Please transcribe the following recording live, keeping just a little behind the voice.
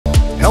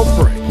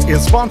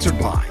is sponsored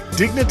by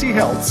Dignity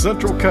Health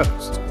Central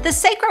Coast. The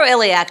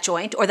sacroiliac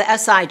joint, or the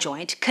SI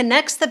joint,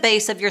 connects the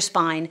base of your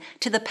spine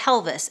to the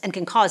pelvis and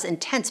can cause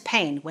intense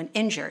pain when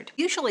injured,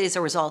 usually as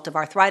a result of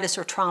arthritis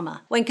or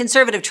trauma. When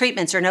conservative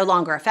treatments are no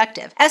longer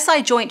effective,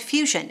 SI joint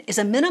fusion is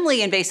a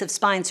minimally invasive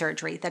spine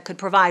surgery that could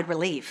provide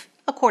relief,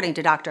 according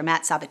to Dr.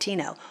 Matt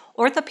Sabatino,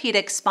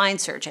 orthopedic spine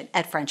surgeon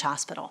at French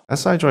Hospital.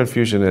 SI joint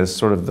fusion is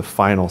sort of the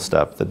final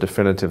step, the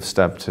definitive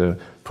step to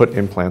put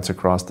implants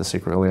across the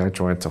sacroiliac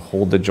joint to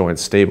hold the joint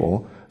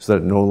stable so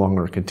that it no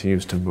longer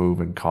continues to move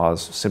and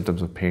cause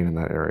symptoms of pain in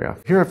that area.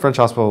 Here at French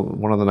Hospital,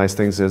 one of the nice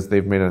things is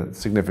they've made a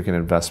significant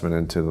investment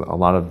into a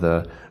lot of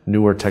the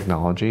newer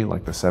technology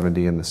like the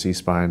 7D and the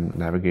C-spine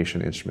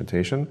navigation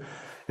instrumentation.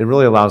 It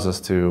really allows us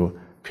to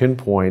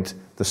pinpoint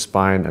the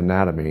spine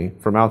anatomy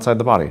from outside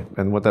the body.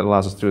 And what that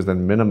allows us to do is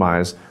then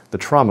minimize the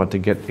trauma to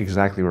get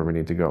exactly where we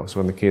need to go. So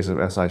in the case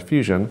of SI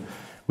fusion,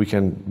 we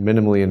can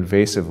minimally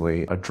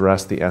invasively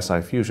address the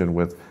SI fusion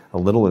with a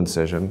little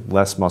incision,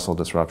 less muscle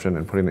disruption,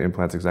 and putting the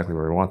implants exactly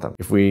where we want them.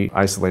 If we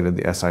isolated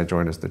the SI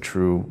joint as the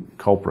true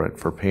culprit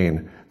for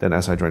pain,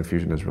 then SI joint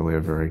fusion is really a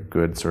very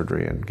good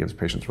surgery and gives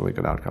patients really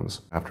good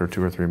outcomes. After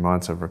 2 or 3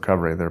 months of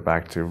recovery, they're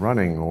back to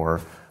running or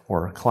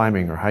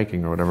climbing or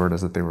hiking or whatever it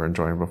is that they were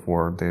enjoying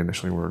before they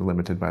initially were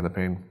limited by the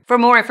pain. For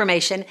more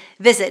information,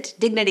 visit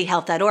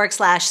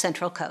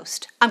dignityhealth.org/Central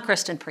Coast. I'm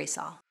Kristen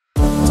Presall.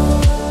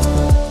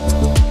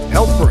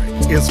 Health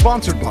Break is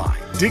sponsored by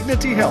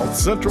Dignity Health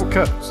Central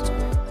Coast.